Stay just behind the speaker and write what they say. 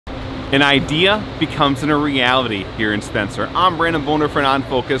An idea becomes a reality here in Spencer. I'm Brandon Boner for On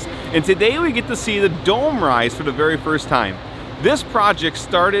Focus, and today we get to see the dome rise for the very first time. This project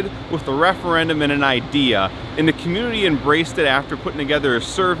started with a referendum and an idea, and the community embraced it after putting together a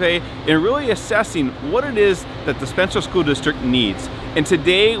survey and really assessing what it is that the Spencer School District needs. And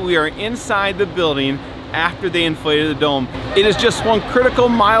today we are inside the building after they inflated the dome. It is just one critical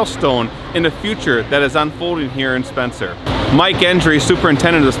milestone in the future that is unfolding here in Spencer. Mike Endry,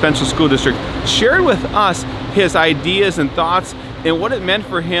 Superintendent of the Spencer School District, shared with us his ideas and thoughts and what it meant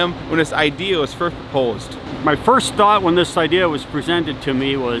for him when this idea was first proposed. My first thought when this idea was presented to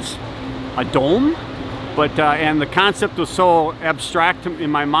me was a dome, but and the concept was so abstract in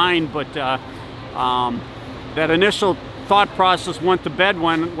my mind, but that initial thought process went to bed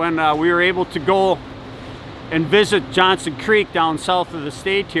when we were able to go and visit Johnson Creek down south of the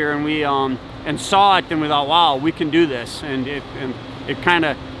state here, and we and saw it, and we thought, wow, we can do this, and it kind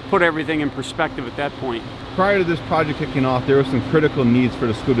of put everything in perspective at that point. Prior to this project kicking off, there were some critical needs for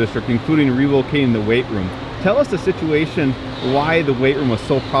the school district, including relocating the weight room. Tell us the situation, why the weight room was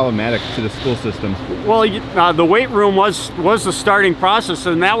so problematic to the school system. Well, the weight room was the starting process,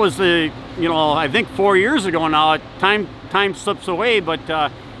 and that was I think 4 years ago now. Time slips away, but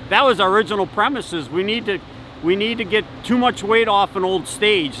that was our original premises. We need to get too much weight off an old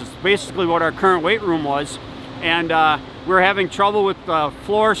stage. It's basically what our current weight room was, and we're having trouble with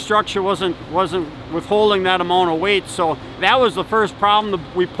floor structure wasn't withholding that amount of weight. So that was the first problem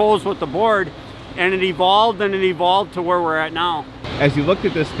that we posed with the board, and it evolved to where we're at now. As you looked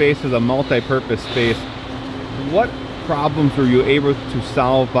at this space as a multi-purpose space, what problems were you able to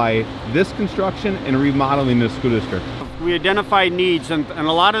solve by this construction and remodeling the school district? We identified needs, and a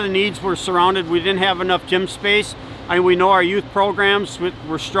lot of the needs were surrounded. We didn't have enough gym space. We know our youth programs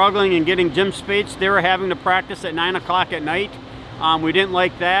were struggling in getting gym space. They were having to practice at 9 o'clock at night. We didn't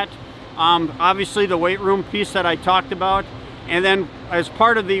like that. Obviously the weight room piece that I talked about. And then as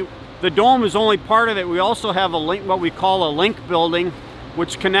part of the dome is only part of it, we also have what we call a link building,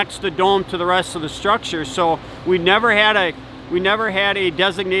 which connects the dome to the rest of the structure. So we never had a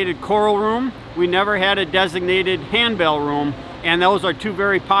designated choral room. We never had a designated handbell room, and those are two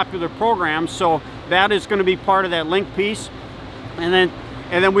very popular programs. So that is going to be part of that link piece. And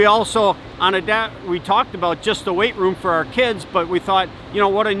then we also we talked about just the weight room for our kids, but we thought,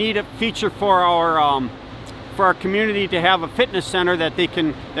 what a neat feature for our community to have a fitness center that they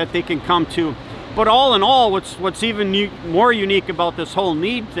can come to. But all in all, what's even more unique about this whole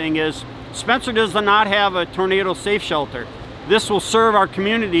need thing is Spencer does not have a tornado safe shelter. This will serve our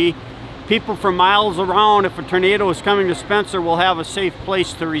community. People from miles around, if a tornado is coming to Spencer, will have a safe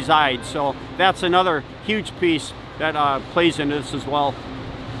place to reside. So that's another huge piece that plays into this as well.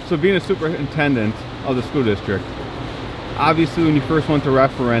 So being a superintendent of the school district, obviously when you first went to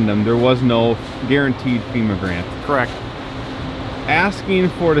referendum, there was no guaranteed FEMA grant. Correct. Asking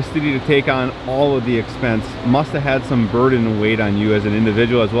for the city to take on all of the expense must have had some burden and weight on you as an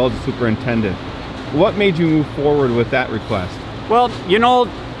individual as well as a superintendent. What made you move forward with that request? Well,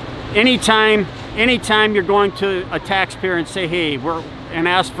 anytime you're going to a taxpayer and say, hey, and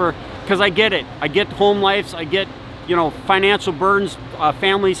ask for, because I get it. I get home lives, I get, financial burdens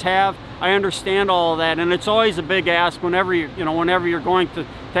families have. I understand all of that, and it's always a big ask whenever you're going to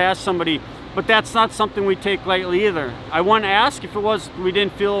ask somebody. But that's not something we take lightly either. I wouldn't ask if we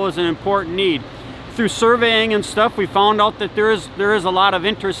didn't feel it was an important need. Through surveying and stuff, we found out that there is a lot of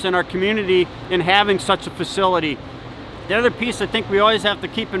interest in our community in having such a facility. The other piece I think we always have to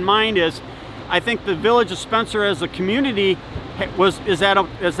keep in mind is, I think the village of Spencer as a community is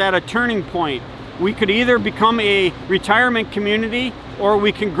at a turning point. We could either become a retirement community or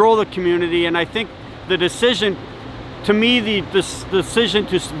we can grow the community, and I think the decision, to me, the decision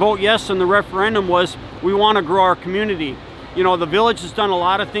to vote yes in the referendum was we want to grow our community. The village has done a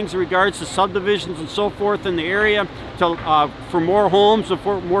lot of things in regards to subdivisions and so forth in the area for more homes and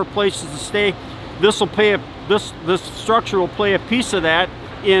for more places to stay. This structure will play a piece of that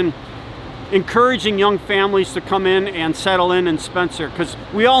in encouraging young families to come in and settle in Spencer, because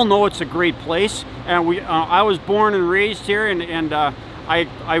we all know it's a great place, and I was born and raised here, and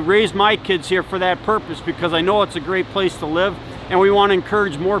I raised my kids here for that purpose, because I know it's a great place to live, and we want to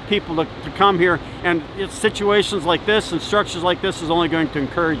encourage more people to come here, and situations like this and structures like this is only going to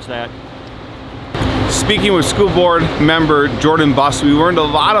encourage that. Speaking with school board member Jordan Buss, we learned a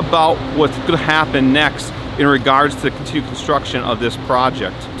lot about what's going to happen next in regards to the continued construction of this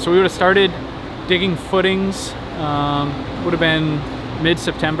project. So we would have started digging footings, would have been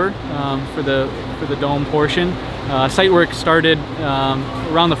mid-September for the dome portion. Site work started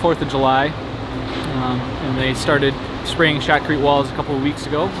around the 4th of July, and they started spraying shotcrete walls a couple of weeks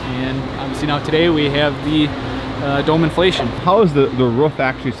ago, and obviously now today we have the dome inflation. How is the roof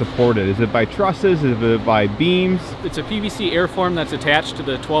actually supported? Is it by trusses? Is it by beams? It's a PVC airform that's attached to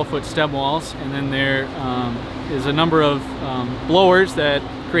the 12-foot stem walls, and then there is a number of blowers that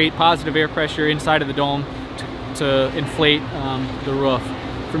create positive air pressure inside of the dome to inflate the roof.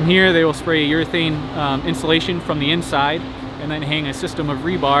 From here they will spray urethane insulation from the inside and then hang a system of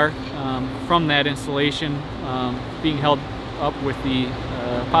rebar from that insulation being held up with the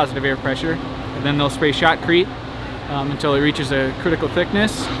positive air pressure, and then they'll spray shotcrete until it reaches a critical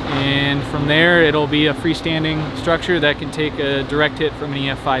thickness, and from there it'll be a freestanding structure that can take a direct hit from an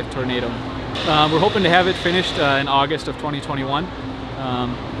EF5 tornado. We're hoping to have it finished in August of 2021,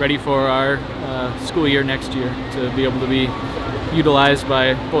 ready for our school year next year to be able to be utilized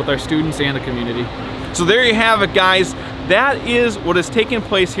by both our students and the community. So there you have it, guys. That is what is taking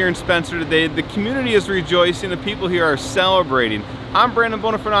place here in Spencer today. The community is rejoicing, the people here are celebrating. I'm Brandon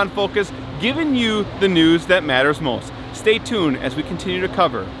Boner for OnFocus, giving you the news that matters most. Stay tuned as we continue to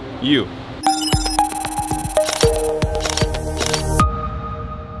cover you.